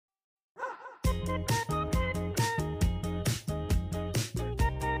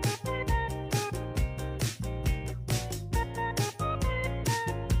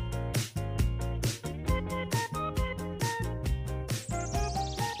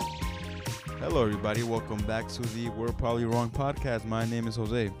Hello, everybody. Welcome back to the We're Probably Wrong podcast. My name is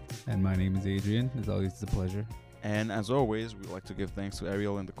Jose. And my name is Adrian. As always, it's a pleasure. And as always, we'd like to give thanks to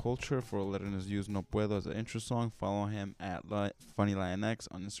Ariel and the Culture for letting us use No Puedo as an intro song. Follow him at FunnyLionX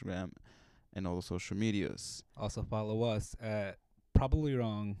on Instagram and all the social medias. Also follow us at Probably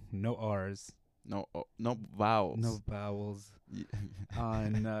Wrong, no R's. No vowels. No vowels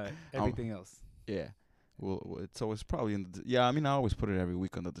on everything else. Yeah. Well, it's probably in the... I always put it every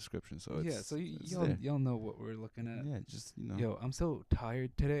week on the description, so it's... Yeah, so y'all know what we're looking at. Yeah, just, Yo, I'm so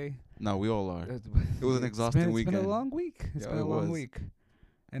tired today. No, we all are. It was an exhausting weekend. It's been a long week. It's been a long week.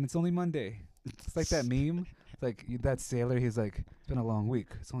 And it's only Monday. It's like that meme. It's like that sailor, he's like, it's been a long week.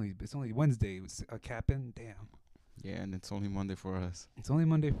 It's only Wednesday. It's a captain. Damn. Yeah, and it's only Monday for us. It's only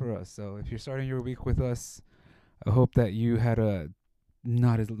Monday for us. So if you're starting your week with us, I hope that you had a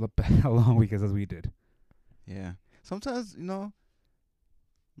not as a long week as we did. Yeah. Sometimes, not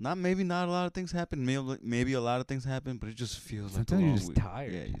a lot of things happen. Maybe a lot of things happen, but it just feels sometimes like a long you're just week.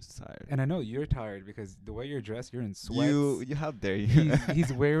 tired. Yeah, you're just tired. And I know you're tired because the way you're dressed, you're in sweats. You how dare you?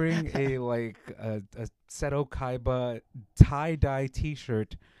 He's wearing a Seto Kaiba tie-dye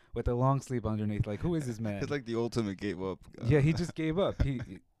T-shirt with a long sleeve underneath. Like, who is this man? It's like the ultimate gave up. Yeah, he just gave up.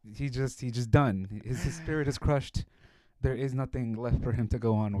 He just done. His spirit is crushed. There is nothing left for him to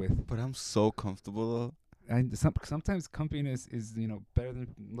go on with. But I'm so comfortable though. And sometimes comfiness is better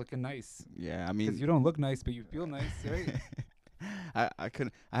than looking nice. Yeah, I mean, because you don't look nice, but you feel nice, right? I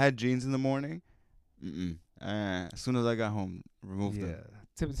had jeans in the morning. As soon as I got home, removed them.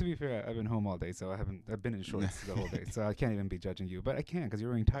 To be fair, I've been home all day, so I've been in shorts the whole day, so I can't even be judging you. But I can because you're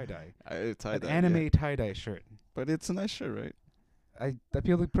wearing tie-dye. Tie-dye, an anime tie-dye shirt. But it's a nice shirt, right? I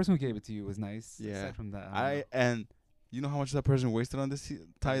feel the person who gave it to you was nice. Yeah. Aside from that, and you know how much that person wasted on this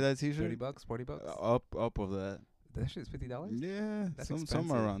tie-dye T-shirt? $30, $40. Up of that. That shit's $50. Yeah, that's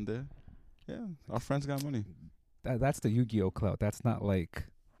somewhere around there. Yeah, our friends got money. That's the Yu-Gi-Oh clout. That's not like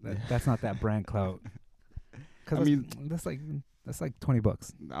that's not that brand clout. That's like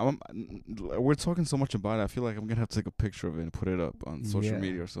 $20. We're talking so much about it. I feel like I'm gonna have to take a picture of it and put it up on social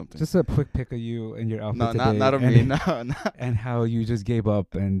media or something. Just a quick pic of you and your outfit today. Not of me. No. And how you just gave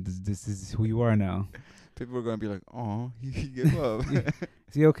up, and this is who you are now. People are gonna be like, "Oh, he gave up."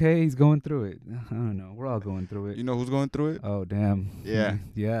 Is he okay? He's going through it. I don't know. We're all going through it. You know who's going through it? Oh, damn. Yeah.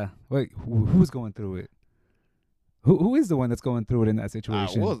 Yeah. Wait, who's going through it? Who is the one that's going through it in that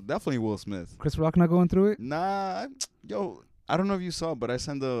situation? Definitely Will Smith. Chris Rock not going through it? Nah, I don't know if you saw, but I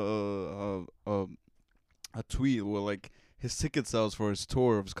sent a tweet where like his ticket sales for his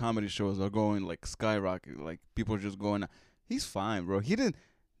tour of his comedy shows are going like skyrocket. Like people are just going. He's fine, bro. He didn't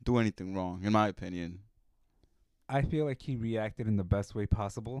do anything wrong, in my opinion. I feel like he reacted in the best way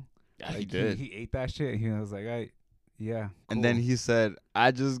possible. Yeah, like he did. He ate that shit. And he was like, yeah. Cool. And then he said,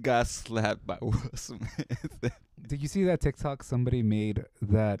 "I just got slapped by Will Smith." Did you see that TikTok? Somebody made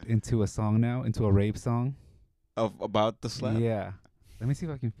that into a song now, into a rape song. About the slap? Yeah. Let me see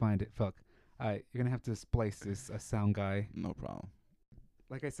if I can find it. Fuck. All right, you're gonna have to splice this, a sound guy. No problem.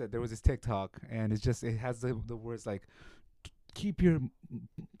 Like I said, there was this TikTok, and it has the words like, keep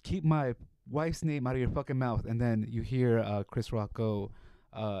my wife's name out of your fucking mouth, and then you hear Chris Rock go,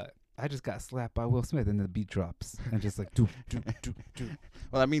 I just got slapped by Will Smith, and the beat drops, and just like, doop, doop, doop, doop.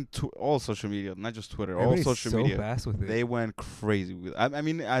 Well, I mean, all social media, not just Twitter, Everybody's all social so media, fast with it. They went crazy with it. I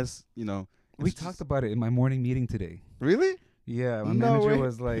mean, as you know, we talked about it in my morning meeting today. Really? Yeah, my manager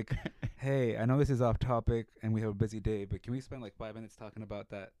was like, hey, I know this is off topic, and we have a busy day, but can we spend like 5 minutes talking about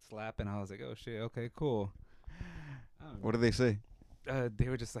that slap? And I was like, oh shit, okay, cool. What did they say? They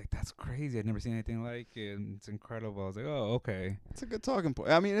were just like, that's crazy. I'd never seen anything like it. And it's incredible. I was like, oh, okay. It's a good talking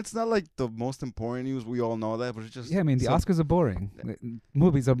point. I mean, it's not like the most important news. We all know that, but it's just... Yeah, I mean, the Oscars are boring.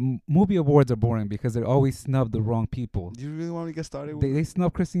 Movie awards are boring because they always snub the wrong people. Do you really want to get started with They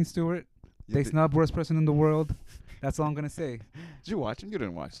snub Kristen Stewart. They snub Worst Person in the World. That's all I'm going to say. Did you watch him? You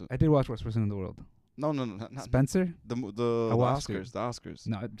didn't watch it. I did watch Worst Person in the World. No. Not Spencer? The Oscars. The Oscars.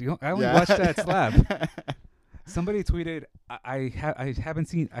 No, I only watched that slap. Somebody tweeted, I haven't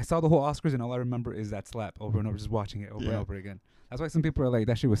seen, I saw the whole Oscars and all I remember is that slap over and over, just watching it over and over again. That's why some people are like,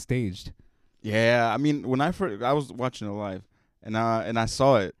 that shit was staged. Yeah, I mean, when I was watching it live and I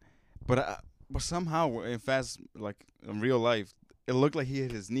saw it, but somehow in real life, it looked like he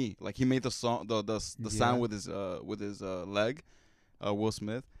hit his knee, like he made the sound with his leg, Will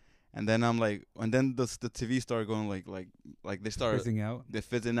Smith, And then I'm like, and then the TV started going like they started Fizzing out. they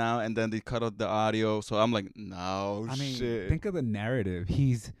fizzing out, and then they cut out the audio. So I'm like, no I mean, shit. think of the narrative.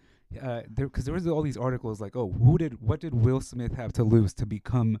 He's because there was all these articles like, oh, what did Will Smith have to lose to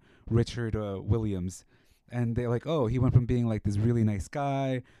become Richard Williams? And they're like, oh, he went from being like this really nice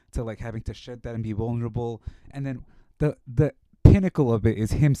guy to like having to shed that and be vulnerable. And then the pinnacle of it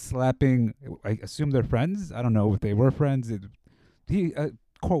is him slapping. I assume they're friends. I don't know if they were friends. He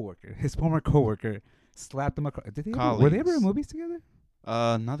coworker, his former coworker, slapped him across. Were they ever in movies together?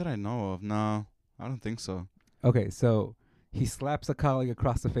 Not that I know of. No, I don't think so. Okay, so he slaps a colleague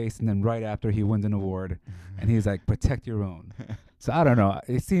across the face, and then right after he wins an award, and he's like, "Protect your own." So I don't know.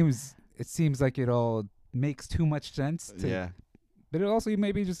 It seems like it all makes too much sense. Yeah. But it also you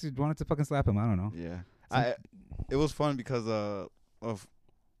maybe just wanted to fucking slap him. I don't know. Yeah. It was fun because of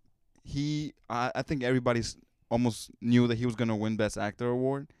I think everybody's almost knew that he was gonna win Best Actor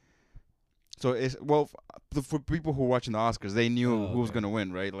award. So it's for people who were watching the Oscars, they knew who was gonna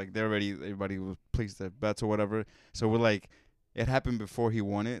win, right? Like everybody was placed their bets or whatever. So we're like, it happened before he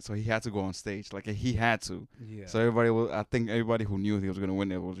won it, so he had to go on stage. Like he had to. Yeah. So I think everybody who knew he was gonna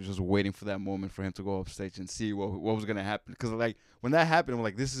win it was just waiting for that moment for him to go off stage and see what was gonna happen. Because like when that happened, we're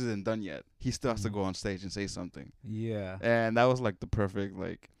like, this isn't done yet. He still has to go on stage and say something. Yeah. And that was like the perfect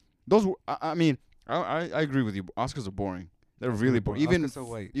like those. I mean, I agree with you. Oscars are boring. They're really boring.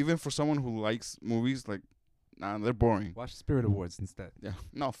 Even for someone who likes movies, like, nah, they're boring. Watch Spirit Awards instead. Yeah.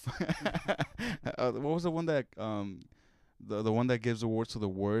 No. What was the one that the one that gives awards to the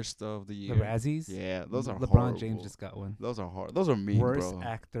worst of the year? The Razzies. Yeah, those are LeBron horrible. James just got one. Those are hard. Those are mean, Worst bro.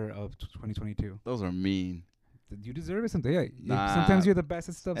 actor of 2022. Those are mean. You deserve it someday. Yeah. Nah. Sometimes you're the best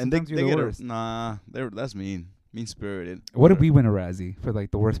at stuff. And Sometimes you're the worst. that's mean. Mean spirited. What if we win a Razzie for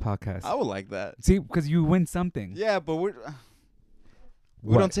like the worst podcast? I would like that. See, because you win something. Yeah, but we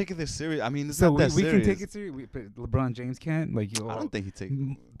What? don't take it this serious. I mean, it's So not that we serious. can take it serious, but LeBron James can't. Like, I don't think he takes.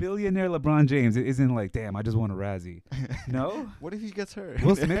 Billionaire LeBron James isn't like, damn, I just won a Razzie. No. What if he gets hurt?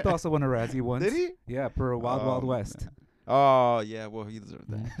 Will Smith also won a Razzie once. Did he? Yeah, for Wild Wild West. Oh yeah, well he deserved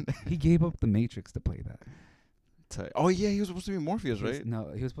that. He gave up the Matrix to play that. Oh yeah, he was supposed to be Morpheus, right?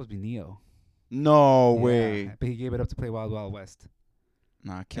 No, he was supposed to be Neo. No Yeah, way. but he gave it up to play Wild Wild West.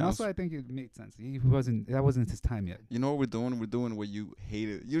 Nah, And also, I think it made sense. That wasn't his time yet. You know what we're doing? We're doing what you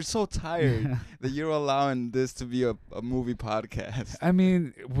hated. You're so tired that you're allowing this to be a movie podcast. I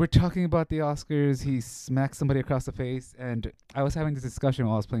mean, we're talking about the Oscars. He smacked somebody across the face, and I was having this discussion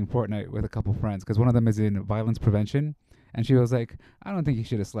while I was playing Fortnite with a couple friends because one of them is in violence prevention, and she was like, "I don't think you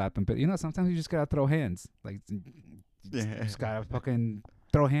should have slapped him, but sometimes you just gotta throw hands. Like, you just gotta fucking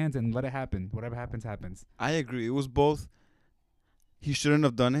throw hands and let it happen. Whatever happens, happens." I agree. It was both. He shouldn't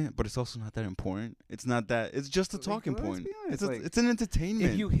have done it, but it's also not that important. It's not that. It's just a talking let's point. be honest, It's an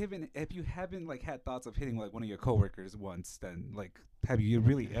entertainment. If you haven't like had thoughts of hitting like one of your coworkers once, then like, have you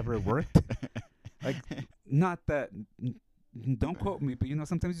really ever worked? Like, not that. Don't quote me, but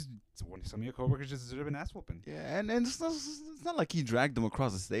sometimes some of your coworkers just deserve an ass whooping. Yeah, and it's not like he dragged them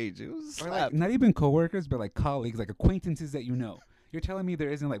across the stage. It was a slap. Like, not even coworkers, but like colleagues, like acquaintances that you know. You're telling me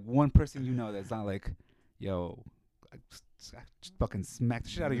there isn't like one person you know that's not like, yo, I just fucking smack the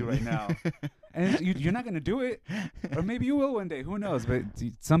shit out of you right now. And you're not gonna do it, or maybe you will one day. Who knows? But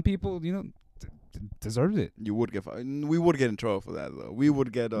some people, deserves it. You would get. We would get in trouble for that though. We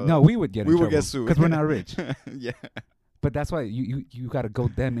would get. No, we would get. We would get sued because we're not rich. Yeah. But that's why you got to go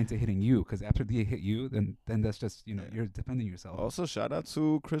them into hitting you, because after they hit you, then that's just you're defending yourself. Also, shout out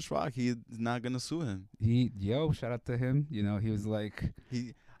to Chris Rock. He's not gonna sue him. Shout out to him. He was like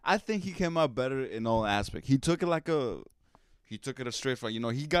I think he came out better in all aspects. He took it a straight fight.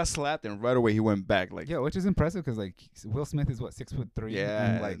 He got slapped and right away he went back. Like, yeah, which is impressive because like Will Smith is 6'3",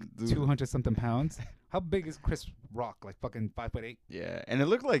 yeah, and like 200 something pounds. How big is Chris Rock? Like fucking 5'8". Yeah, and it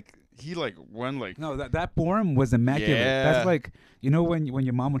looked like he went like. No, that form was immaculate. Yeah. That's like when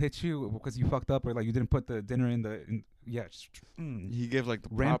your mom would hit you because you fucked up or like you didn't put the dinner in the He gave like the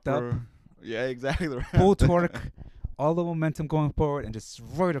ramped proper, up. Yeah, exactly. Full torque. All the momentum going forward and just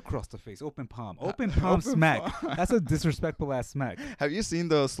right across the face. Open palm. Open palm smack. That's a disrespectful ass smack. Have you seen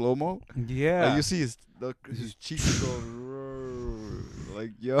the slow mo? Yeah. You see his cheeks go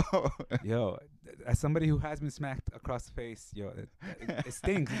like yo. Yo, as somebody who has been smacked across the face, it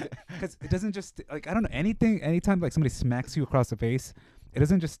stings because it doesn't just like I don't know anything. Anytime like somebody smacks you across the face, it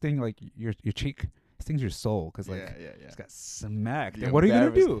doesn't just sting like your cheek. It stings your soul because like it's got smacked. And what are you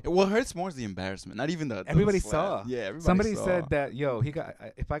gonna do? What hurts more is the embarrassment, not even the. Everybody slap. saw. Yeah, everybody Somebody saw. said that he got.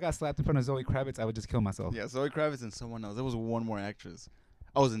 If I got slapped in front of Zoe Kravitz, I would just kill myself. Yeah, Zoe Kravitz and someone else. There was one more actress.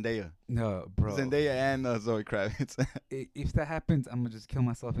 Oh, Zendaya. No, bro. Zendaya and Zoe Kravitz. If that happens, I'm gonna just kill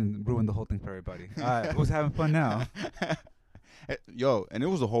myself and ruin the whole thing for everybody. All right, who's having fun now? Yo, and it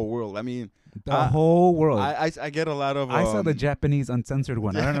was the whole world. I mean, The I, whole world. I get a lot of. I saw the Japanese uncensored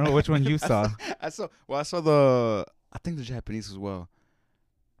one. I don't know which one you saw. I saw the. I think the Japanese as well.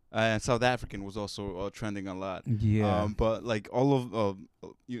 And South African was also trending a lot. Yeah. But like all of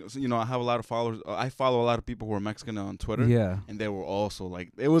I have a lot of followers. I follow a lot of people who are Mexican on Twitter. Yeah. And they were also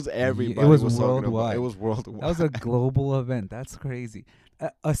like, it was everybody. It was talking about. worldwide. It was worldwide. That was a global event. That's crazy.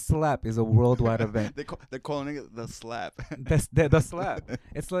 A slap is a worldwide event. They're calling it the slap. The slap.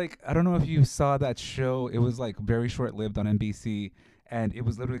 It's like, I don't know if you saw that show. It was like very short lived on NBC, and it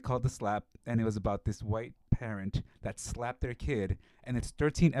was literally called The Slap, and it was about this white parent that slapped their kid, and it's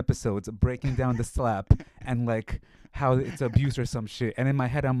 13 episodes breaking down the slap and like how it's abuse or some shit. And in my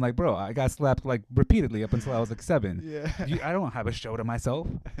head, I'm like, bro, I got slapped like repeatedly up until I was like 7. Yeah. I don't have a show to myself.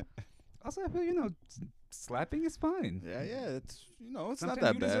 Also, I feel, slapping is fine. Yeah, it's it's Sometimes not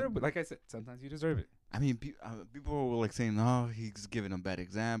that you bad. deserve it. Like I said, sometimes you deserve it. I mean, people were like saying, "No, he's giving a bad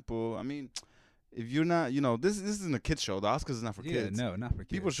example." I mean, if you're not, this isn't a kids show. The Oscars is not for kids. No, not for kids.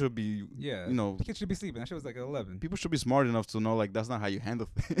 People should be, the kids should be sleeping. That shit was like 11. people should be smart enough to know like that's not how you handle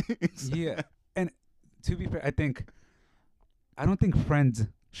things. Yeah, and to be fair, I don't think friends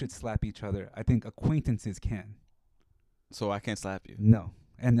should slap each other. I think acquaintances can. So I can't slap you. No,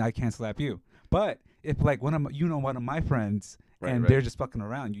 and I can't slap you. But if like one of my friends and Right. they're just fucking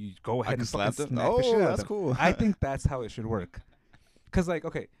around, you go ahead can and slap fucking them? smack the shit out of That's them. cool. I think that's how it should work. Cause like,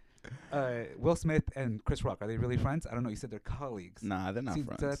 okay, Will Smith and Chris Rock, are they really friends? I don't know. You said they're colleagues. Nah, they're not See,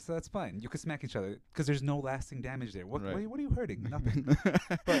 friends. that's fine. You can smack each other because there's no lasting damage there. What Right. are you hurting? Nothing.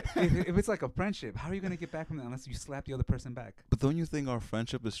 But if it's like a friendship, how are you gonna get back from that unless you slap the other person back? But don't you think our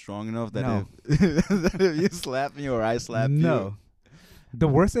friendship is strong enough that No. that if you slap me or I slap you? No. The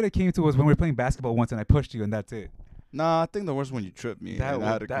worst that it came to was when we were playing basketball once and I pushed you and that's it. Nah, I think the worst when you tripped me and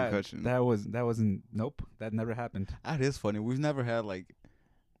I had a concussion. That wasn't. Nope, that never happened. That is funny. We've never had like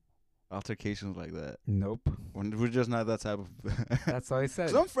altercations like that. Nope. We're just not that type of. That's all I said.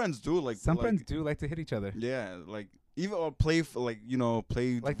 Some friends do like. Some friends do like to hit each other. Yeah, like even or play for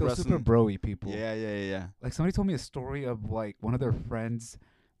play Like those wrestling. super bro-y people. Yeah. Like somebody told me a story of like one of their friends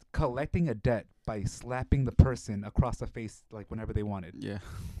collecting a debt by slapping the person across the face like whenever they wanted. Yeah.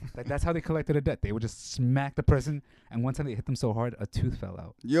 Like that's how they collected a debt. They would just smack the person, and one time they hit them so hard a tooth fell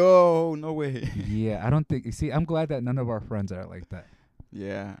out. Yo, no way. Yeah, I don't think. You see, I'm glad that none of our friends are like that.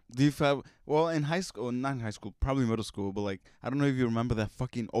 Yeah. Do you have in high school, not in high school, probably middle school, but like I don't know if you remember that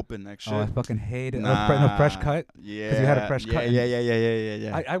fucking open neck shit. Oh, I fucking hate it. Nah. No, fresh cut. Yeah. you had a fresh cut and-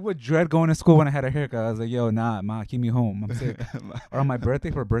 Yeah. I would dread going to school when I had a haircut. I was like, yo, nah, ma, keep me home. I'm sick. Or on my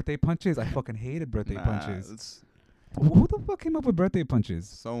birthday for birthday punches, I fucking hated birthday punches. It's Who the fuck came up with birthday punches?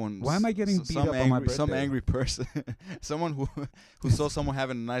 someone. Why am I getting beat some up angry, on my Some birthday? angry person, someone who saw someone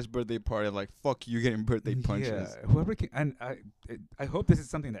having a nice birthday party, like fuck you, getting birthday punches. Yeah, whoever came, and I hope this is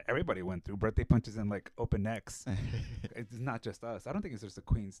something that everybody went through. Birthday punches and like open necks. It's not just us. I don't think it's just a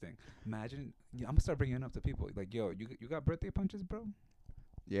Queens thing. Imagine, I'm gonna start bringing it up to people. Like, yo, you got birthday punches, bro?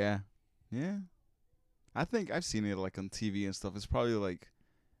 Yeah. I think I've seen it like on TV and stuff. It's probably like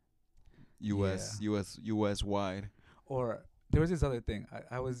US wide. Or there was this other thing.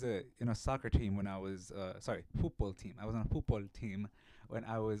 I was in a soccer team when I was football team. I was on a football team when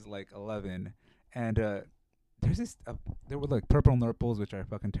I was like 11, and there's this. There were like purple nurples, which are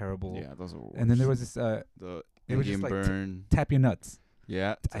fucking terrible. Yeah, those are. And then there was this. the it was just Indian like burn. Tap your nuts.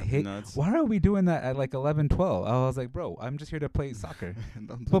 Yeah, I tap hate. nuts. Why are we doing that at like 11, 12? I was like, bro, I'm just here to play soccer,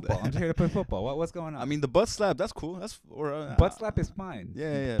 Don't do football. that. I'm just here to play football. What's going on? I mean, the butt slap, that's cool. That's butt slap is fine.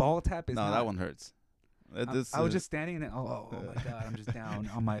 Yeah. Ball tap is No, not. that one hurts. I was just standing and oh my god, I'm just down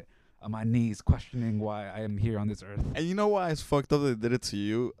on my knees, questioning why I am here on this earth. And you know why it's fucked up that they did it to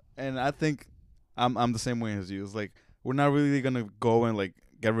you? And I think I'm the same way as you. It's like we're not really gonna go and like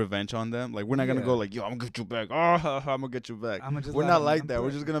get revenge on them. Like we're not gonna go like, yo, I'm gonna get you back. I'm gonna get you back. We're not like that. We're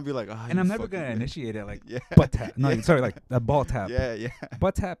just gonna be like, and I'm never gonna initiate it like yeah. butt tap. No, sorry, like a ball tap. Yeah.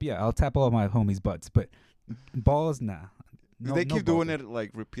 Butt tap, yeah. I'll tap all my homies' butts, but balls, nah. Did they keep doing it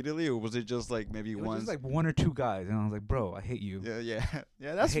like repeatedly, or was it just like maybe It was once? just like one or two guys, and I was like, bro, I hate you. Yeah.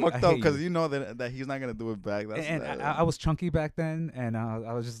 That's I fucked hate up because you. you know that he's not gonna do it back. That's And I was chunky back then, and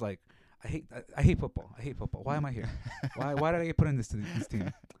I was just like, I hate football. I hate football. Why am I here? why did I get put in this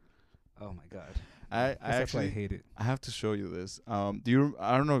team? Oh my god. I That's why I actually hate it. I have to show you this. Do you?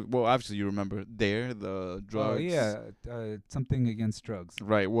 I don't know. Well, obviously you remember the drugs. Oh yeah, something against drugs.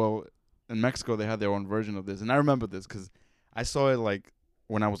 Right. Well, in Mexico they had their own version of this, and I remember this because I saw it like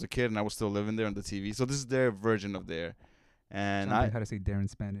when I was a kid and I was still living there on the TV. So this is their version of there, And Trying to think how to say dare in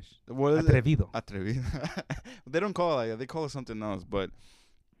Spanish. what is it? Atrevido. Atrevido. They don't call it. They call it something else. But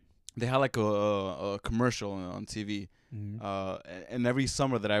they had like a commercial on TV. Mhm. And every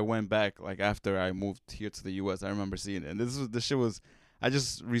summer that I went back, like after I moved here to the U.S., I remember seeing it. And this shit was. I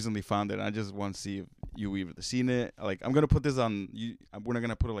just recently found it. And I just want to see if you either seen it. Like I'm gonna put this on. We're not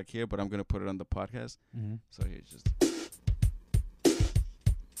gonna put it like here, but I'm gonna put it on the podcast. Mhm. So here, just.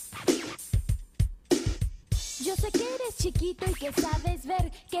 Yo sé que eres chiquito y que sabes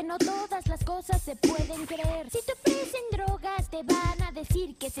ver que no todas las cosas se pueden creer. Si te ofrecen drogas te van a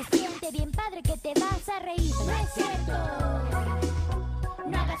decir que se siente bien padre, que te vas a reír. No es cierto,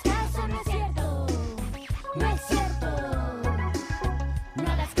 no hagas caso, no es cierto, no es cierto,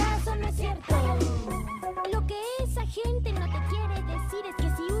 no hagas caso, no es cierto. Lo que esa gente no te quiere decir es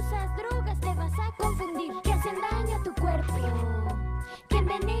que si usas drogas te vas a confundir, que hacen daño a tu cuerpo, que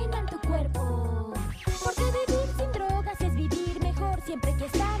envenenan tu cuerpo. Porque vivir sin drogas es vivir mejor. Siempre hay que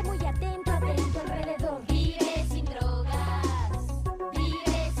estar muy atento, atento alrededor. Vive sin drogas,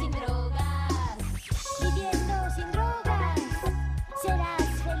 vive sin drogas. Viviendo sin drogas,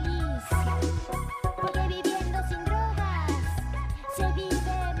 serás feliz. Porque viviendo sin drogas, se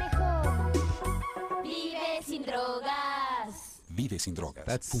vive mejor. Vive sin drogas. Vive sin drogas.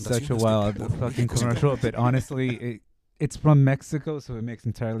 That's Fundación such a wild Azteca por fucking México sin commercial, drogas. but honestly, it's from Mexico, so it makes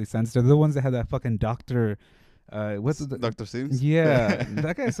entirely sense. They're the ones that have that fucking doctor. What's the Dr. Sims? Yeah,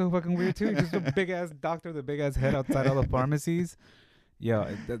 that guy's so fucking weird too. Just a big ass doctor, with a big ass head outside all the pharmacies.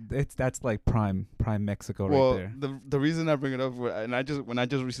 Yeah, that's like prime Mexico Well, right there. the reason I bring it up, and when I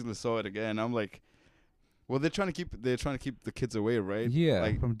just recently saw it again, I'm like, well, they're trying to keep the kids away, right? Yeah,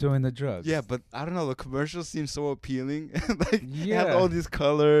 Like, from doing the drugs. yeah, but I don't know. The commercials seem so appealing. Like, they have Yeah. all these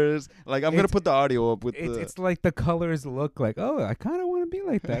colors. Like, I'm gonna It's- put the audio up with It's like the colors look like, oh, I kind of want to be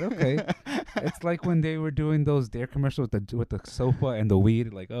like that. Okay. It's like when they were doing those Dare commercials with the sofa and the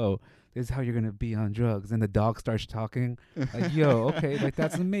weed. Like, oh, this is how you're gonna be on drugs. And the dog starts talking. Like, yo, okay, like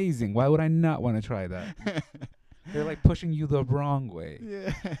that's amazing. Why would I not want to try that? They're like pushing you the wrong way.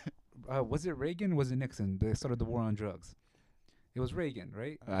 Yeah. Was it Reagan? Was it Nixon? They started the war on drugs. It was Reagan,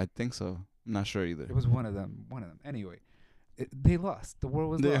 right? I think so. I'm not sure either. It was one of them. Anyway, they lost. The war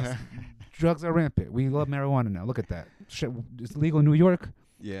was Yeah. lost. Drugs are rampant. We love marijuana now. Look at that. Shit, it's legal in New York.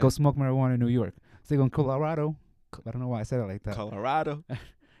 Yeah. Go smoke marijuana in New York. It's legal in Colorado. I don't know why I said it like that. Colorado.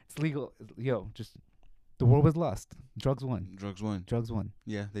 It's legal. Yo, just the war was lost. Drugs won. Drugs won. Drugs won.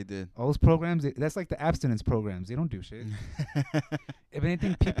 Yeah, they did. All those programs, that's like the abstinence programs. They don't do shit. If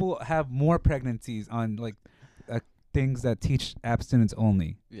anything, people have more pregnancies on like things that teach abstinence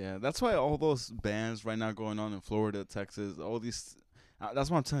only. Yeah, that's why all those bans right now going on in Florida, Texas, all these.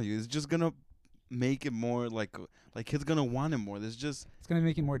 That's what I'm telling you. It's just gonna make it more like kids gonna want it more. There's just It's gonna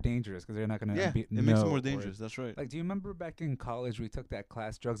make it more dangerous because they're not gonna. it makes it more dangerous. That's right. Like, do you remember back in college we took that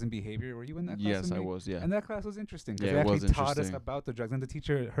class, drugs and behavior? Were you in that class? Yes, with I me? was. Yeah. And that class was interesting because Yeah, they it actually was taught us interesting. about the drugs. And the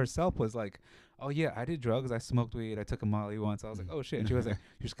teacher herself was like, "Oh yeah, I did drugs. I smoked weed. I took a Molly once." I was like, "Oh shit!" And she was like,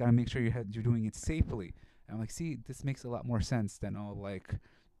 "You just gotta make sure you're doing it safely." And I'm like, "See, this makes a lot more sense than all like,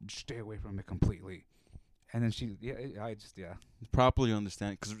 stay away from it completely." And then Properly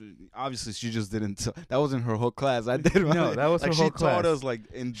understand, because obviously she just didn't. That wasn't her whole class. I did. No, that was like her she whole taught class. us like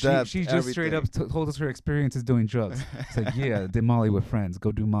in She depth. just straight up told us her experiences doing drugs. It's like, yeah, did Molly with friends.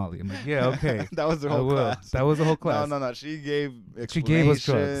 Go do Molly. I'm like, yeah, okay. that was the I whole will. class. That was the whole class. No. She gave. She gave us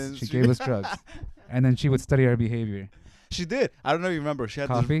drugs. explanations. She gave us drugs. And then she would study our behavior. She did. I don't know if you remember. She had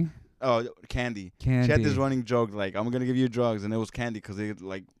this. Coffee? Candy. Candy. She had this running joke like, "I'm gonna give you drugs," and it was candy because it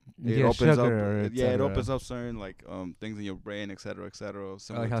like it Yeah, opens sugar, up. et Yeah, it cetera. opens up certain like things in your brain, etc., etc.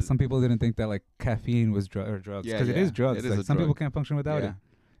 Like how some people didn't think that like caffeine was drugs. Yeah, Because it yeah. is drugs. It is Like, a some people drug. can't function without Yeah. it.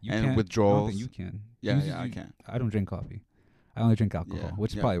 You And can't. I don't withdrawals. think you can. Yeah, You- yeah, I you- can. I don't drink coffee. I only drink alcohol, Yeah,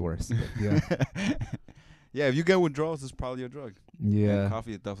 which is yeah. probably worse. But yeah. Yeah, if you get withdrawals, it's probably a drug. Yeah. And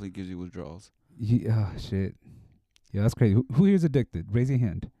coffee definitely gives you withdrawals. Oh, shit. Yeah, that's crazy. Who here's addicted? Raise your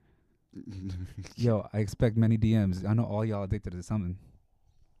hand. Yo, I expect many DMs. I know all y'all addicted to something.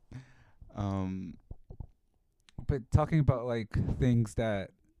 But talking about like things that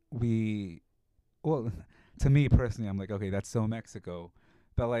to me personally, I'm like, okay, that's so Mexico.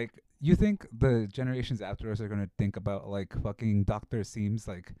 But like, you think the generations after us are gonna think about like fucking Dr. Seems?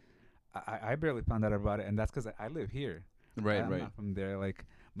 Like, I barely found out about it, and that's because I live here. Right, I'm right. not from there. Like,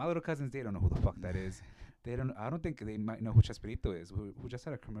 my little cousins, they don't know who the fuck that is. They don't. I don't think they might know who Chespirito is. Who just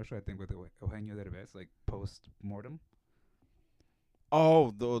had a commercial, I think, with Eugenio Derbez, like post mortem.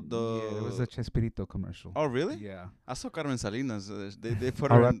 Oh, Yeah, there was a Chespirito commercial. Oh, really? Yeah. I saw Carmen Salinas. They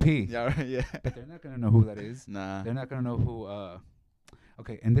put her in. R.I.P. Yeah, yeah. But they're not gonna know who that is. Nah. They're not gonna know who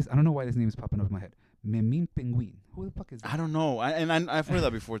Okay, and this I don't know why this name is popping up in my head. Memín Pinguin. Who the fuck is that? I don't know. I've heard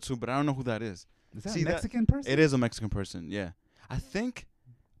that before too, but I don't know who that is. Is that see a that- Mexican person? It is a Mexican person. Yeah, I think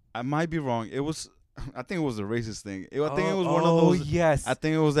I might be wrong. It was. I think it was a racist thing. I think it was one of Oh those. yes. I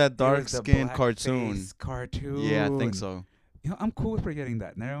think it was that It dark was the skin cartoon. blackface cartoon. Yeah, I think so. You know, I'm cool with forgetting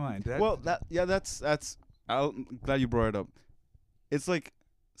that. Never mind. Well, that's. I'm glad you brought it up. It's like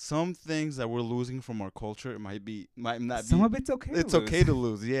some things that we're losing from our culture might not some be. of it's okay. It's to lose. okay to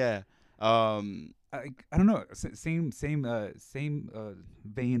lose. Yeah. I don't know. Same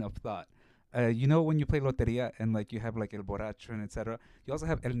vein of thought. You know when you play loteria and like you have like el borracho and etc. You also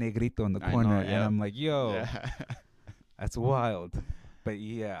have el negrito in the I know, corner, and yeah. I'm like, yo, Yeah. that's wild. But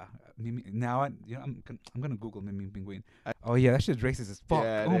yeah, now I'm gonna Google Memín Pinguin. Oh yeah, that shit's racist as fuck.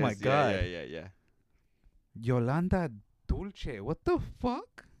 Yeah, it Oh my is. god. Yeah. Yolanda Dulce. What the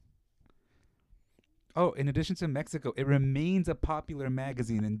fuck? Oh, in addition to Mexico, it remains a popular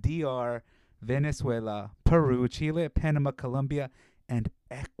magazine in DR, Venezuela, Peru, Chile, Panama, Colombia, and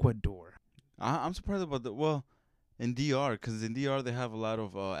Ecuador. I'm surprised about the in DR, because in DR they have a lot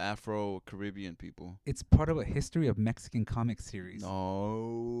of Afro-Caribbean people. It's part of a history of Mexican comic series.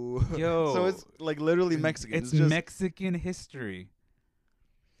 No. Yo. So it's like literally Mexican. It's just Mexican history.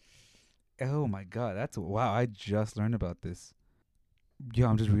 Oh my god, that's wow! I just learned about this. Yo,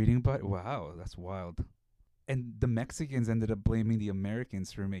 I'm just reading about it. Wow, that's wild. And the Mexicans ended up blaming the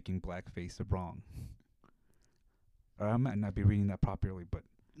Americans for making blackface wrong. Or I might not be reading that properly, but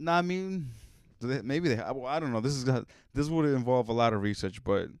Nah, I mean, maybe they. Well, I don't know. This would involve a lot of research,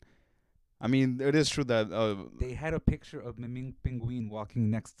 but I mean, it is true that. they had a picture of Memín Pinguin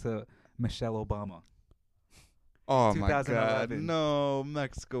walking next to Michelle Obama. Oh my God! 2011. No,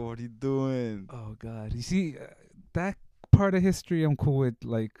 Mexico, what are you doing? Oh god, you see that part of history I'm cool with,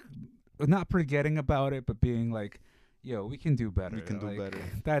 like not forgetting about it, but being like, yo, we can do better. We can do Like, better.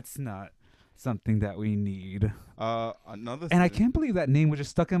 That's not something that we need. Another. And I thing- can't believe that name was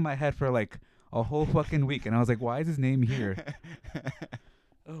just stuck in my head for like a whole fucking week, and I was like, why is his name here?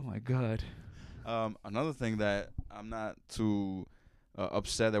 Oh my god. Another thing that I'm not too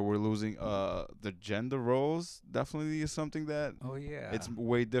upset that we're losing. The gender roles definitely is something that Oh yeah. it's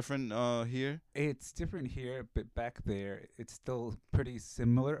way different here. It's different here, but back there it's still pretty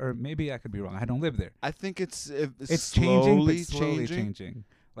similar. Or maybe I could be wrong. I don't live there. I think it's It's changing, but slowly slowly changing.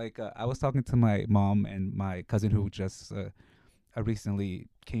 Like I was talking to my mom and my cousin who just recently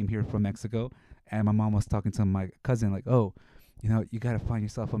came here from Mexico, and my mom was talking to my cousin like, "Oh, you know, you gotta find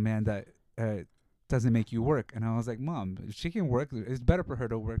yourself a man that doesn't make you work." And I was like, "Mom, if she can work, it's better for her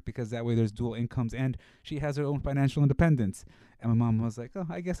to work because that way there's dual incomes and she has her own financial independence." And my mom was like, "Oh,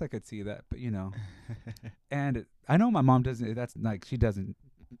 I guess I could see that, but you know." And I know my mom doesn't. That's like she doesn't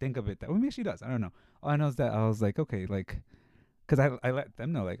think of it that. Well, maybe she does. I don't know. All I know is that I was like, okay, like, because I let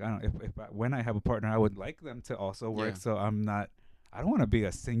them know, like, I don't if when I have a partner, I would like them to also work. Yeah. So I don't want to be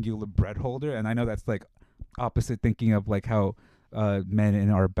a singular bread holder. And I know that's like opposite thinking of like how men in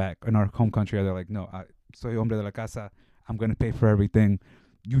our home country they're like, no, soy hombre de la casa. I'm gonna pay for everything.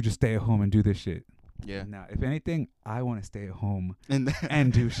 You just stay at home and do this shit. Yeah. Now, if anything, I want to stay at home And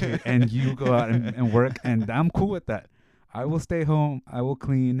and do shit, and you go out and work, and I'm cool with that. I will stay home. I will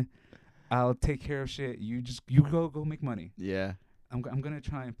clean. I'll take care of shit. You go make money. yeah. I'm gonna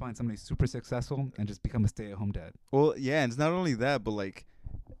try and find somebody super successful and just become a stay-at-home dad. Well, yeah, and it's not only that, but like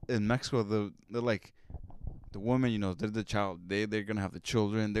in Mexico, they're like the woman, you know, they're the child. They're gonna have the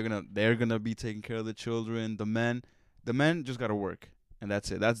children. They're gonna be taking care of the children. The men just gotta work, and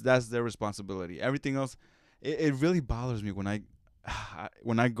that's it. That's their responsibility. Everything else, it really bothers me when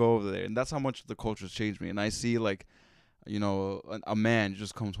I go over there, and that's how much the culture's changed me. And I see like, you know, a man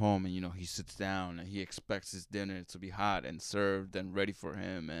just comes home and, you know, he sits down and he expects his dinner to be hot and served and ready for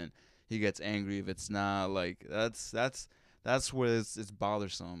him, and he gets angry if it's not. Like that's where it's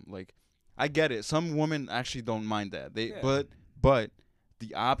bothersome. Like I get it. Some women actually don't mind that. But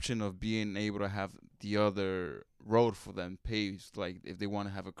the option of being able to have the other road for them pays, like if they want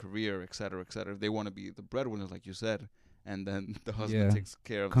to have a career, et cetera, if they want to be the breadwinners, like you said, and then the husband Yeah. takes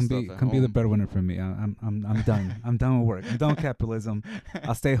care of Come the be stuff at come be the home. breadwinner for me. I'm done. I'm done with work. I'm done with capitalism.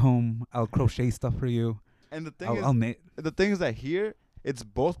 I'll stay home. I'll crochet stuff for you. And the thing I'll is that here it's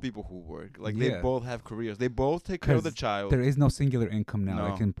both people who work. Like they Yeah. both have careers. They both take care of the 'Cause child. There is no singular income now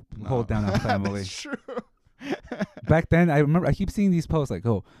that can hold down a family. That's true. Back then, I remember I keep seeing these posts like,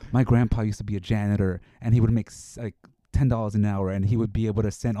 "Oh, my grandpa used to be a janitor, and he would make like $10 an hour, and he would be able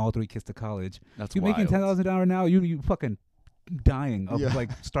to send all 3 kids to college." That's You making $10 an hour now? You fucking dying of Yeah.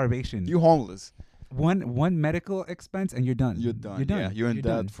 like starvation. You homeless. one medical expense and you're done. You're done. You're done. Yeah, you're in debt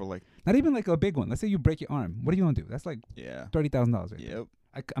done. for like Not even like a big one. Let's say you break your arm. What are you gonna do? That's like yeah. $30,000 right there. Yep.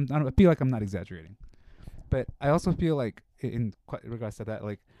 I feel like I'm not exaggerating, but I also feel like in regards to that,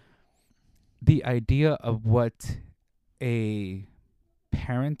 like the idea of what a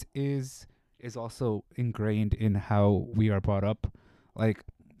parent is also ingrained in how we are brought up. Like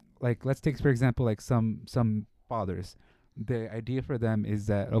let's take for example like some fathers. The idea for them is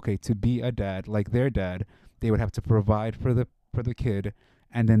that okay, to be a dad, like their dad, they would have to provide for the kid,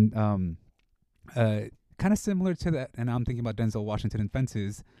 and then kind of similar to that. And I'm thinking about Denzel Washington in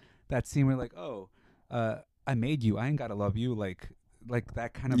Fences, that scene where like, oh, I made you, I ain't gotta love you, like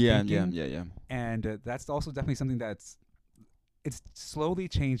that kind of thinking. Yeah. And that's also definitely something it's slowly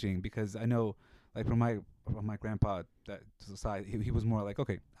changing, because I know like from my grandpa, that side, he was more like,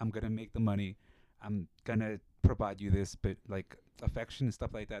 okay, I'm gonna make the money, I'm gonna provide you this, but like affection and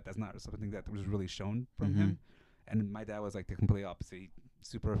stuff like that, that's not something that was really shown from him. And my dad was like the complete opposite,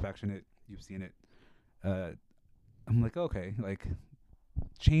 super affectionate. You've seen it. I'm like, okay, like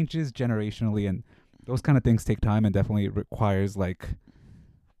changes generationally, and those kind of things take time, and definitely requires like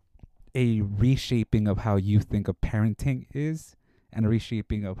a reshaping of how you think of parenting is, and a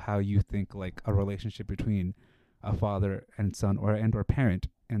reshaping of how you think like a relationship between a father and son, or parent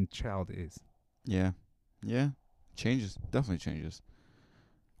and child is. Yeah. Changes. Definitely changes.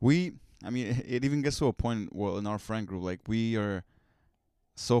 I mean, it even gets to a point, well, in our friend group, like we are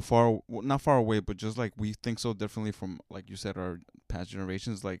so far, not far away, but just like we think so differently from, like you said, our past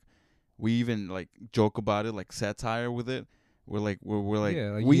generations. Like we even like joke about it, like satire with it. We're like,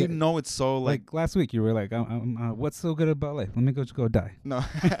 Yeah, like we know it's so like last week you were like, what's so good about life? Let me go die. No,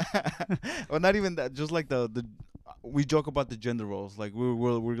 well, not even that. Just like the we joke about the gender roles. Like we're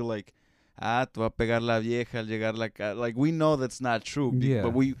like, te va a pegar la vieja al llegar la like we know that's not true. Yeah.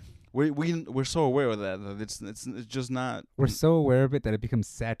 But we're so aware of that. It's just not. We're so aware of it that it becomes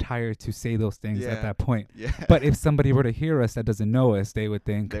satire to say those things at Yeah. that point. Yeah. But if somebody were to hear us that doesn't know us, they would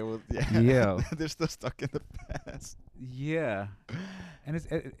think, They will. Yeah. Yeah. They're still stuck in the past. yeah. And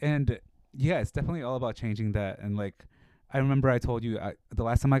it's definitely all about changing that. And like, I remember I told you the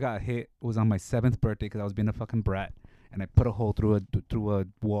last time I got hit was on my 7th birthday, because I was being a fucking brat, and I put a hole through a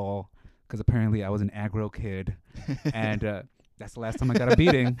wall because apparently I was an aggro kid, and that's the last time I got a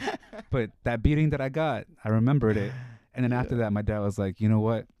beating. But that beating that I got, I remembered it. And then after that, my dad was like, you know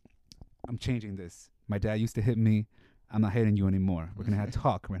what? I'm changing this. My dad used to hit me. I'm not hitting you anymore. We're going to have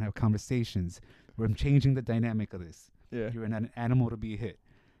talk. We're going to have conversations. We're changing the dynamic of this. Yeah. You're an animal to be hit.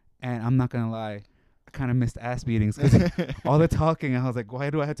 And I'm not going to lie, I kind of missed ass beatings because all the talking, I was like, why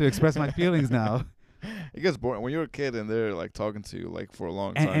do I have to express my feelings now? It gets boring when you're a kid and they're like talking to you like for a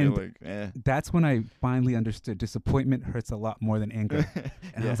long time. And You're like, eh. That's when I finally understood disappointment hurts a lot more than anger.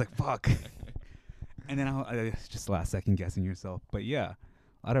 And I was like, fuck. And then I just second guessing yourself. But yeah,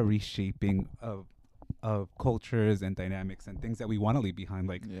 a lot of reshaping of cultures and dynamics and things that we want to leave behind.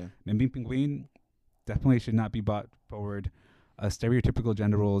 Like, Membi Pinguin definitely should not be brought forward. Stereotypical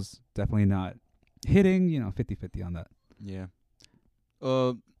gender roles, definitely not hitting, 50-50 on that. Yeah.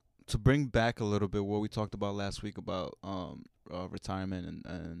 To bring back a little bit what we talked about last week about retirement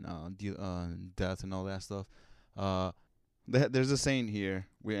and death and all that stuff. There's a saying here,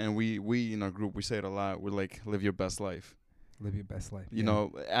 we in our group, we say it a lot. We're like, live your best life. Live your best life. You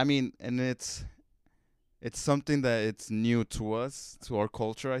know, I mean, and it's something that it's new to us, to our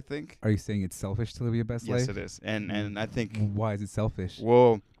culture, I think. Are you saying it's selfish to live your best life? Yes, it is. And I think... Why is it selfish?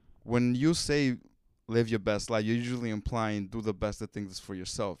 Well, when you say live your best life, you're usually implying do the best of things for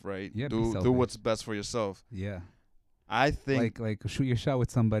yourself, right? Yeah, do what's best for yourself. Yeah. I think... Like shoot your shot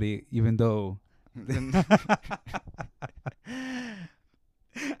with somebody, even though... You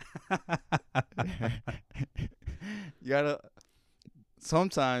gotta...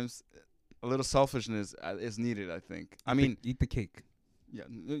 Sometimes a little selfishness is needed, I think. I mean... Eat the cake. Yeah,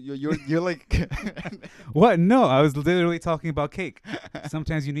 you're like... What? No, I was literally talking about cake.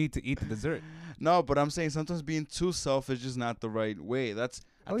 Sometimes you need to eat the dessert. No, but I'm saying sometimes being too selfish is not the right way. I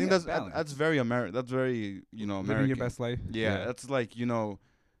think that's very American. That's very, American. Living your best life. Yeah, that's like, if you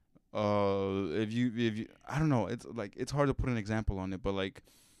I don't know, it's like it's hard to put an example on it, but like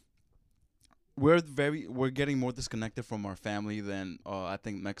we're getting more disconnected from our family than I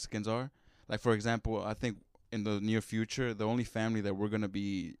think Mexicans are. Like, for example, I think in the near future, the only family that we're gonna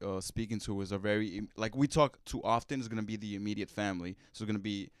be speaking to is a very like we talk too often is gonna be the immediate family. So it's gonna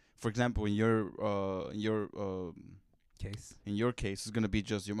be, for example, in your case, it's gonna be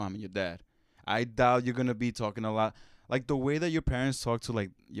just your mom and your dad. I doubt you're gonna be talking a lot. like the way that your parents talk to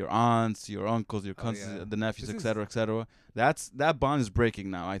like your aunts, your uncles, your Oh, cousins, yeah. the nephews, This etc., etc. That bond is breaking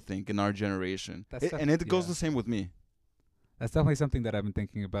now, I think, in our generation. That's And it goes yeah. the same with me. That's definitely something that I've been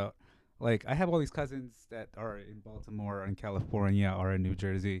thinking about. Like, I have all these cousins that are in Baltimore, or in California, or in New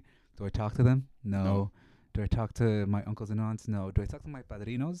Jersey. Do I talk to them? No. No. Do I talk to my uncles and aunts? No. Do I talk to my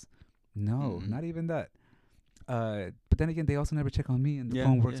padrinos? No, Mm-mm. not even that. But then again, they also never check on me, and the Yeah,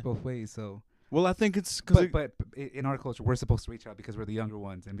 phone works yeah. both ways. So, Well, I think it's because but in our culture, we're supposed to reach out because we're the younger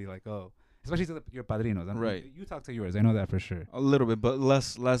ones and be like, oh, especially to your padrinos. Right. You talk to yours. I know that for sure. a little bit, but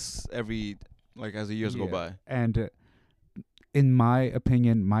less every like as the years go Yeah. by. And in my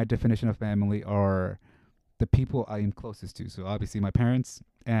opinion, my definition of family are the people I am closest to. So obviously my parents,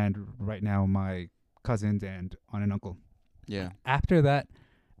 and right now my cousins and aunt and uncle. Yeah. After that,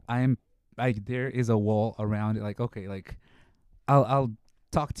 there is a wall around it. Like, okay, like I'll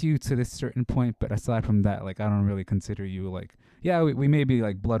talk to you to this certain point, but aside from that, like I don't really consider you like, yeah, we may be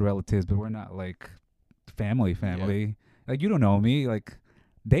like blood relatives, but we're not like family. Like, you don't know me, like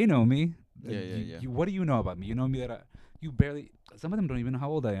they know me. Yeah, yeah, yeah. What do you know about me? You know me that you barely. Some of them don't even know how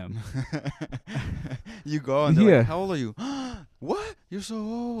old I am. You go and they're Yeah. like, "How old are you?" What? You're so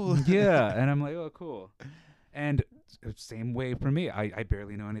old. Yeah, and I'm like, oh, cool. And same way for me. I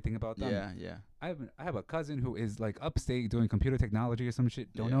barely know anything about them. Yeah, yeah. I have a cousin who is like upstate doing computer technology or some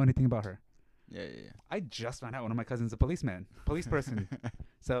shit. Don't Yeah. know anything about her. Yeah, yeah, I just found out one of my cousins is a police person.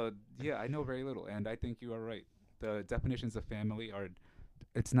 So yeah, I know very little, and I think you are right. The definitions of family are,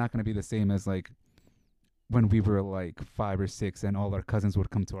 it's not going to be the same as like when we were like 5 or 6 and all our cousins would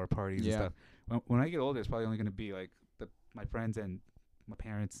come to our parties Yeah. and stuff. When I get older, it's probably only going to be like my friends and my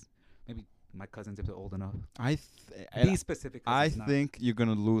parents, maybe my cousins if they're old enough. These specific I cousins, not- think you're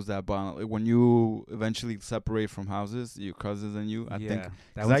gonna lose that bond like, when you eventually separate from houses, your cousins and you. I yeah, think that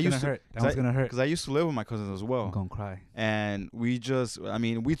 'cause one's I gonna used to- hurt. That 'cause one's gonna hurt. because I used to live with my cousins as I'm well, gonna cry. and we just, I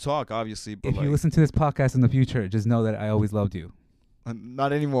mean, we talk obviously, but If like, you listen to this podcast in the future, just know that I always loved you.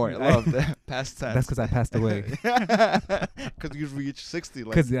 not anymore. I love that. Past tense. That's because I passed away. Because you reached 60.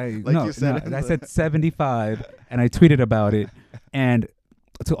 Like, Because you said in I the- said 75, and I tweeted about it. And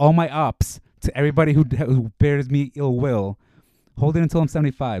to all my ops, to everybody who bears me ill will, hold it until I'm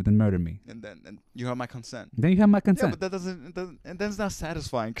 75, then murder me. and you have my consent. Then you have my Yeah, consent. but that doesn't, and then it's not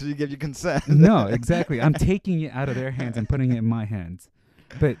satisfying because you give your consent. No, exactly. I'm taking it out of their hands and putting it in my hands.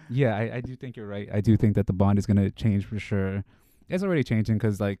 But yeah, I do think you're right. I do think that the bond is going to change for sure. It's already changing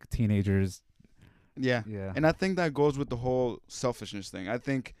because like teenagers. Yeah. Yeah. And I think that goes with the whole selfishness thing. I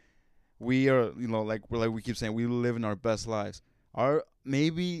think we are, like we keep saying, we live in our best lives.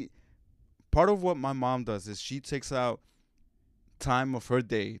 Maybe part of what my mom does is she takes out time of her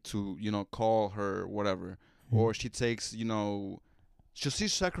day to, call her whatever, or she takes, she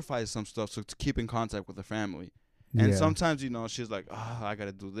sacrifices some stuff to keep in contact with the family. And Yeah. sometimes, she's like, I got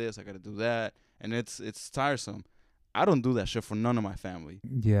to do this, I got to do that. And it's tiresome. I don't do that shit for none of my family.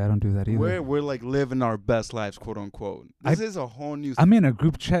 Yeah, I don't do that either. We're like living our best lives, quote unquote. This is a whole new. I'm in a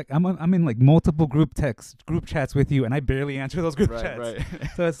group chat. I'm in like multiple group chats with you, and I barely answer those group chats. right.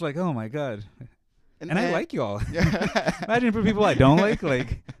 So it's like, oh my god. And I like y'all. Yeah. Imagine for people I don't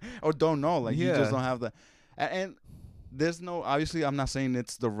like. or don't know, like you Yeah. just don't have that. And there's no, obviously, I'm not saying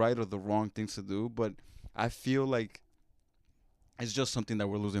it's the right or the wrong things to do, but I feel like it's just something that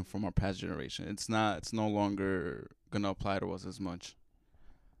we're losing from our past generation. It's no longer gonna apply to us as much.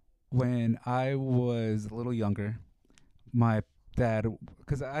 When I was a little younger, my dad,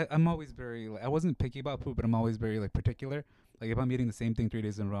 because I'm always very, like, I wasn't picky about food, but I'm always very like particular. Like if I'm eating the same thing 3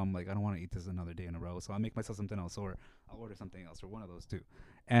 days in a row, I'm like, I don't want to eat this another day in a row. So I make myself something else, or I'll order something else, or one of those two.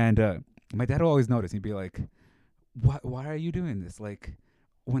 And my dad will always notice. He'd be like, why are you doing this? Like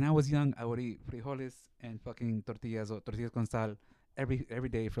when I was young, I would eat frijoles and fucking tortillas or tortillas con sal every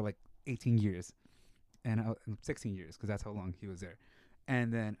day for like 18 years. And 16 years, because that's how long he was there.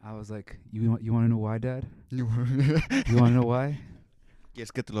 And then I was like, you want to know why, Dad? You want to know why?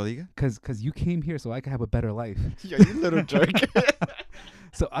 ¿Quieres que te lo diga? Because you came here so I could have a better life. Yeah, you little jerk.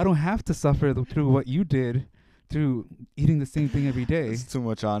 So I don't have to suffer through what you did, through eating the same thing every day. It's too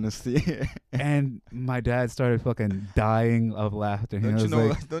much honesty. And my dad started fucking dying of laughter. He was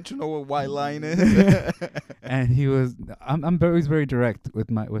like, Don't you know what white line is? and he was, I'm very, very direct with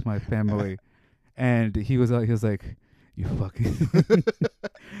my family. And he was like, you fucking.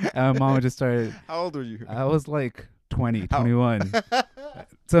 And my mom just started. How old are you? I was like 20, How- 21.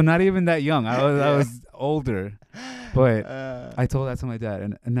 So not even that young. I was older. But I told that to my dad,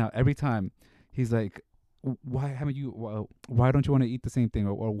 and now every time he's like, why haven't you? Why don't you want to eat the same thing,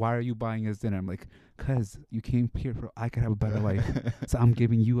 or why are you buying us dinner? I'm like, cause you came here for I could have a better life, so I'm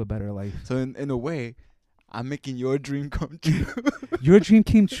giving you a better life. So in a way, I'm making your dream come true. Your dream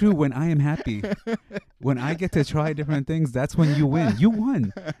came true when I am happy. When I get to try different things, that's when you win. You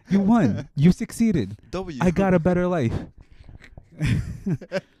won. You won. You succeeded. W. I got a better life.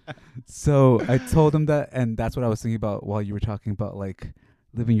 So I told him that, and that's what I was thinking about while you were talking about like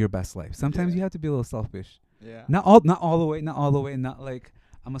living your best life. Sometimes Yeah. you have to be a little selfish. Yeah. Not all the way, not like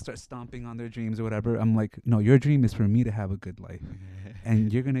I'm gonna start stomping on their dreams or whatever. I'm like, no, your dream is for me to have a good life,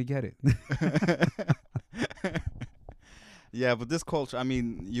 and you're gonna get it. Yeah, but this culture, I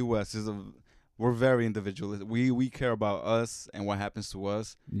mean, U.S. we're very individualistic. We care about us and what happens to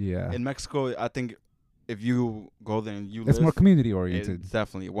us. Yeah, In Mexico, I think if you go there and you it's live, more community oriented. it's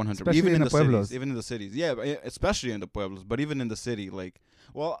definitely 100. Especially Even in in the the cities, pueblos. even in the cities, yeah, but especially in the pueblos. But even in the city, like,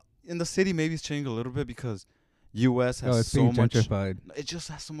 well, in the city maybe it's changing a little bit because U.S. has Oh, it's so being much. gentrified. It just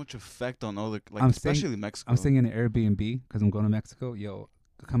has so much effect on other, like, I'm staying- especially Mexico. I'm staying in an Airbnb because I'm going to Mexico. Yo,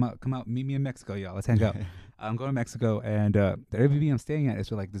 come out, meet me in Mexico, y'all. Let's hang out. I'm going to Mexico, and the Airbnb I'm staying at is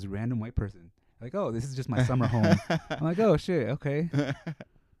for like this random white person. Like, oh, this is just my summer home. I'm like, oh shit, okay.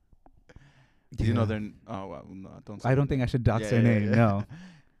 Do you know Yeah. their? Oh, well, no, don't. Say I don't their think I should dox Yeah, their yeah, name. yeah. No.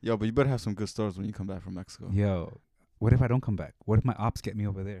 Yo, but you better have some good stories when you come back from Mexico. Yo, what if I don't come back? What if my ops get me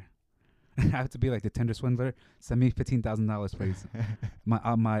over there? I have to be like the Tinder swindler. Send me $15,000, please.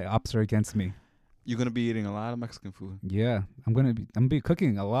 My ops are against me. You're gonna be eating a lot of Mexican food. Yeah, I'm gonna be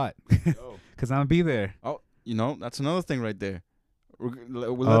cooking a lot Yo. because I'm gonna be there. You know, that's another thing right there. Let's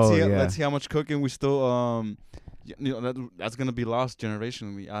Oh, see. yeah. Let's see how much cooking we still. That's gonna be lost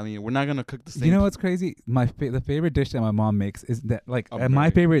generationally. I mean, we're not gonna cook the same. You know what's crazy? The favorite dish that my mom makes is that like my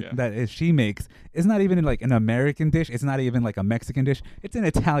American, favorite yeah. that is she makes is not even like an American dish. It's not even like a Mexican dish. It's an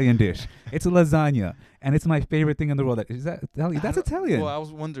Italian dish. It's a lasagna, and it's my favorite thing in the world. Is that Italian? I That's don't- Italian. Well, I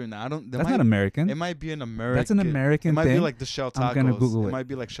was wondering. I don't. That's not American. It might be an American. That's an American It might thing. be like the shell tacos. I'm gonna Google It it. might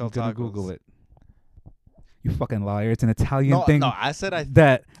be like shell I'm gonna tacos. Google it. You fucking liar! It's an Italian No, thing no. I said I.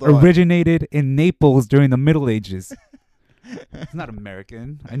 that thought- originated in Naples during the Middle Ages. It's not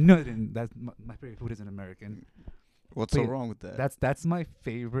American. I know it didn't. That's my favorite food isn't American. What's so Wait, wrong with that? That's my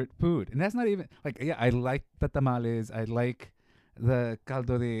favorite food, and that's not even like I like the tamales, I like the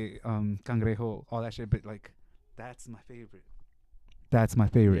caldo de cangrejo, all that shit, but like that's my favorite. That's my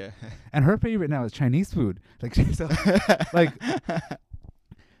favorite, Yeah. and her favorite now is Chinese food. Like so, like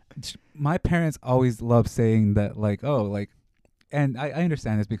my parents always love saying that like and I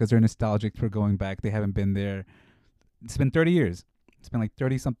understand this because they're nostalgic for going back. They haven't been there. It's been 30 years. It's been like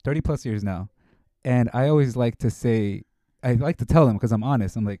 30 plus years now. And I always like to say, I like to tell them because I'm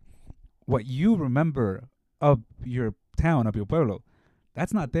honest. I'm like, what you remember of your town, of your pueblo,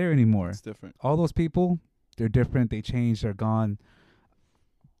 that's not there anymore. It's different. All those people, they're different. They changed. They're gone.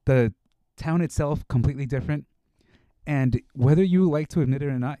 The town itself, completely different. And whether you like to admit it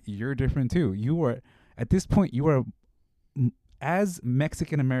or not, you're different too. You are, at this point, you are as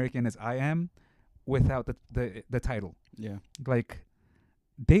Mexican American as I am without the title. Yeah. Like,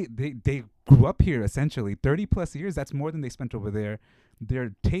 they grew up here essentially 30 plus years. That's more than they spent over there.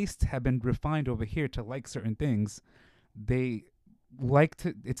 Their tastes have been refined over here to like certain things. They like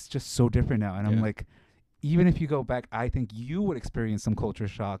to, it's just so different now. And I'm Yeah. like, even if you go back, I think you would experience some culture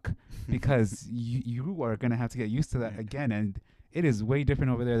shock because you are going to have to get used to that again. And it is way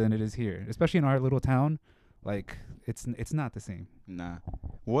different over there than it is here, especially in our little town. Like, it's not the same. Nah.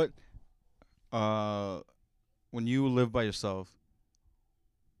 What? When you live by yourself,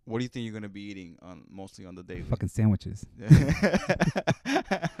 what do you think you're gonna be eating mostly on the daily? Fucking sandwiches.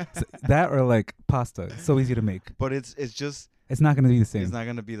 So that or like pasta. It's so easy to make. But it's just It's not going to be the same. it's not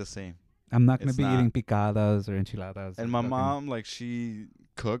gonna be the same. I'm not going to it's be not. eating picadas or enchiladas. And my mom, like, she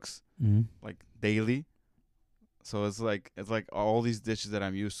cooks Mhm. like daily, so it's like all these dishes that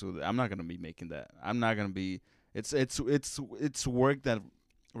I'm used to. I'm not gonna be making that. I'm not gonna be. It's work that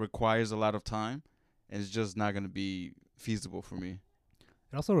requires a lot of time, and it's just not gonna be feasible for me.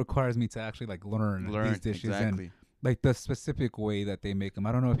 It also requires me to actually like learn these dishes exactly. and like the specific way that they make them.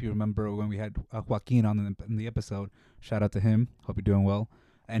 I don't know if you remember when we had Joaquin on in the episode. Shout out to him. Hope you're doing well.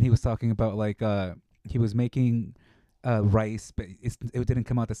 And he was talking about like he was making rice, but it didn't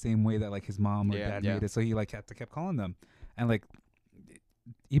come out the same way that like his mom or dad made it. So he like kept calling them, and like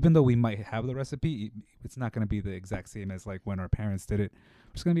even though we might have the recipe, it's not gonna be the exact same as like when our parents did it.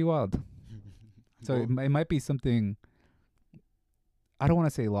 It's gonna be wild. So Well, it might be something. I don't want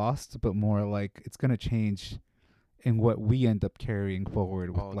to say lost, but more like it's gonna change in what we end up carrying forward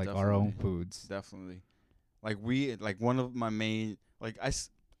with Oh, like our own definitely. foods. Definitely. Like one of my main, like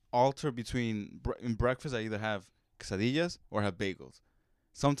alter between in breakfast I either have quesadillas or have bagels.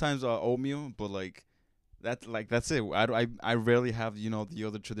 Sometimes oatmeal, but like That's it. I rarely have the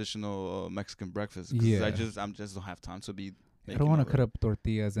other traditional Mexican breakfast. 'Cause Yeah. I just don't have time to be. I don't want to cut up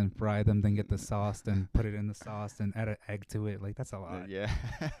tortillas and fry them, then get the sauce, then put it in the sauce, and add an egg to it. Like that's a lot. Yeah.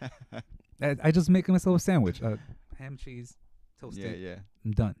 I just make myself a sandwich, ham, cheese, toasted. Yeah.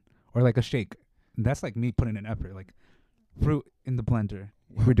 I'm done. Or like a shake. That's like me putting in effort. Like fruit in the blender.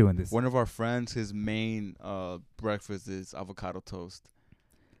 We're doing this. One of our friends, his main breakfast is avocado toast.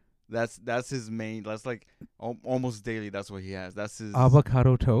 That's his main. That's like almost daily. That's what he has. That's his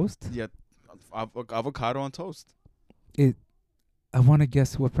Avocado toast. Yeah, avocado on toast. I want to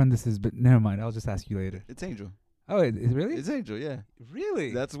guess what friend this is, but never mind. I'll just ask you later. It's Angel. Oh, is really? It's Angel. Yeah,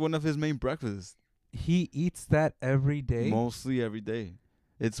 Really? that's one of his main breakfasts. He eats that every day. Mostly every day.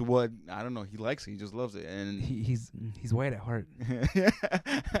 It's what I don't know. He likes it. He just loves it, and He's white at heart.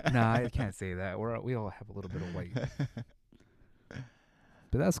 Nah, I can't say that. We all have a little bit of white.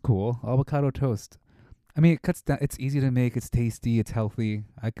 But that's cool. Avocado toast. I mean, it cuts down. It's easy to make. It's tasty. It's healthy.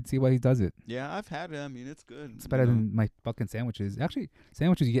 I can see why he does it. Yeah, I've had it. I mean, it's good. It's better than my fucking sandwiches. Actually,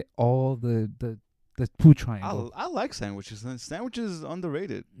 sandwiches you get all the food triangle. I like sandwiches. And sandwiches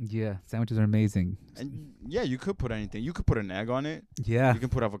underrated. Yeah, sandwiches are amazing. And yeah, you could put anything. You could put an egg on it. Yeah. You can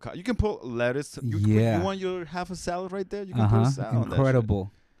put avocado. You can put lettuce. You Yeah. want your half a salad right there? You can put a salad on that shit.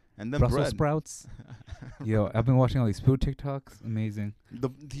 Incredible. And then Brussels bread. sprouts. Yo, I've been watching all these food TikToks. Amazing.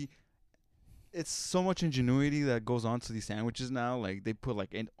 It's so much ingenuity that goes on to these sandwiches now. Like they put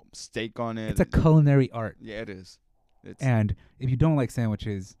like steak on it. It's a culinary art. Yeah, it is. It's And if you don't like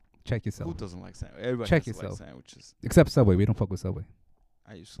sandwiches, check who yourself. doesn't like sandwiches? Everybody Check has to yourself. like sandwiches. Except Subway. We don't fuck with Subway.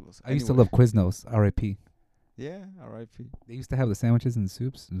 I used to love. I used to love Quiznos. R.I.P. Yeah, R.I.P. They used to have the sandwiches and the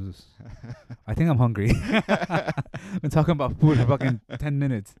soups. I think I'm hungry. Been talking about food for fucking 10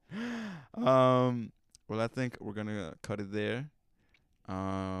 minutes. Well, I think we're gonna cut it there.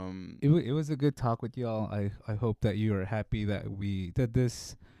 It was a good talk with y'all. I hope that you are happy that we did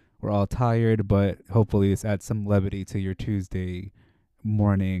this. We're all tired, but hopefully this adds some levity to your Tuesday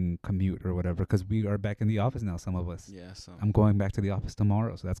morning commute or whatever, because we are back in the office now, some of us. Yeah. So I'm going back to the office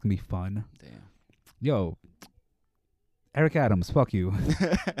tomorrow, so that's going to be fun. damn. Yo, Eric Adams, fuck you.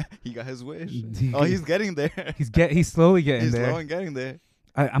 He got his wish. He- Oh, he's getting there. He's slowly getting He's there. slowly getting there.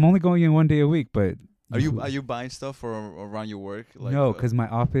 I'm only going in 1 day a week, but Are you buying stuff for around your work? Like, no, because my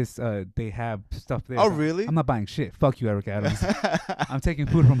office they have stuff there. Oh, so really? I'm not buying shit. Fuck you, Eric Adams. I'm taking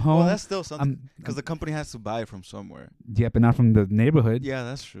food from home. Well, that's still something because I'm- the company has to buy it from somewhere. yeah, but not from the neighborhood. Yeah,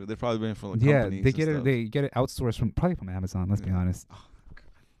 that's true. They're probably buying from like Yeah, companies. they get and it. stuff. They get it outsourced from probably from Amazon. Let's be Yeah. honest.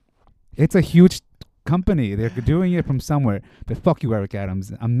 It's a huge company. They're doing it from somewhere. But fuck you, Eric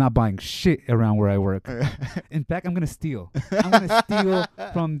Adams. I'm not buying shit around where I work. In fact, I'm gonna steal. I'm gonna steal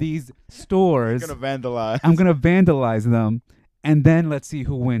from these stores. Gonna vandalize. I'm gonna vandalize them, and then let's see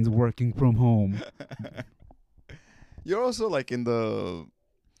who wins working from home. You're also like in the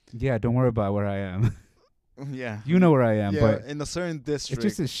Yeah, don't worry about where I am. yeah. You know where I am, Yeah, but in a certain district.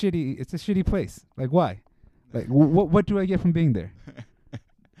 it's just a shitty. It's a shitty place. Like why? Like what do I get from being there?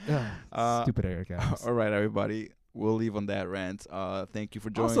 Ugh, stupid Eric Adams. All right, everybody. We'll leave on that rant. Thank you for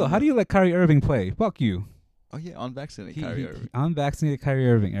joining. Also, how do you let Kyrie Irving play? Fuck you. Oh yeah, unvaccinated He, Kyrie Irving. unvaccinated Kyrie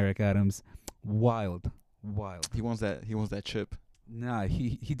Irving, Eric Adams. Wild. He wants that chip. Nah,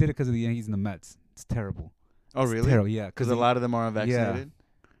 he did it because of the Yankees and the Mets. It's terrible. Oh It's really? terrible, yeah. Because a lot of them are unvaccinated.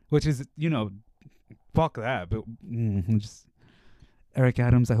 Which is, fuck that. But just Eric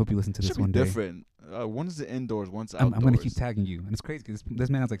Adams, I hope you listen to this Should be one day. different. One's the indoors, one's I'm outdoors. gonna keep tagging you, and it's crazy because this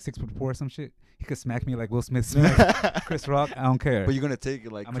man is like 6'4" or some shit. He could smack me like Will Smith smacked Chris Rock. I don't care. But you're gonna take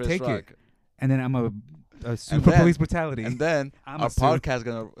it like I'm gonna Chris take it. Rock. And then I'm a super then- police brutality. And then I'm our a suit. podcast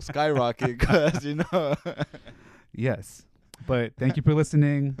gonna skyrocket because Yes. But thank you for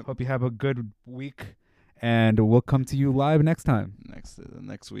listening. Hope you have a good week, and we'll come to you live next time.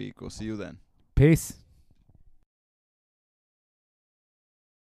 next week. We'll see you then. Peace.